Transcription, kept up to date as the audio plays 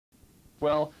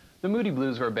Well, the Moody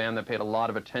Blues were a band that paid a lot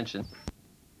of attention to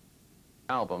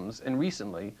albums, and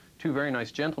recently, two very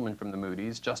nice gentlemen from the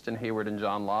Moodies, Justin Hayward and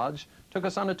John Lodge, took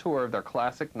us on a tour of their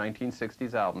classic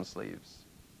 1960s album sleeves.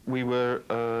 We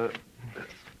were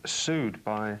sued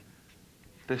by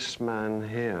this man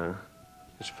here.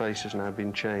 His face has now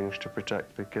been changed to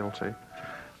protect the guilty,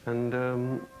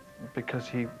 and because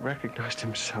he recognized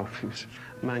himself, he was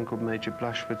a man called Major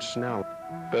Blashford Snell.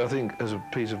 But I think as a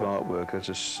piece of artwork, it's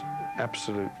an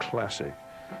absolute classic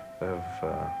of,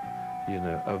 you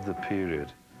know, of the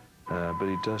period. But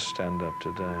it does stand up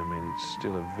today. I mean, it's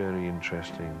still a very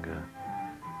interesting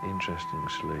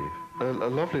sleeve. A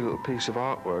lovely little piece of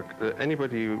artwork.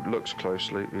 Anybody who looks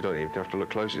closely, you don't even have to look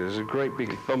closely, there's a great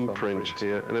big thumbprint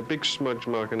here, and a big smudge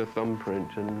mark and a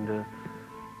thumbprint, and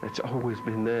it's always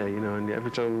been there, you know, and every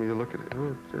time you look at it,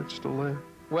 oh, it's still there.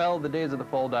 Well, the days of the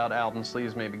fold-out album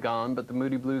sleeves may be gone, but the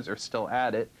Moody Blues are still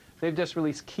at it. They've just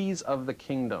released Keys of the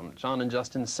Kingdom, John and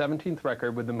Justin's 17th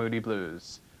record with the Moody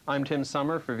Blues. I'm Tim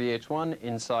Summer for VH1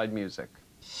 Inside Music.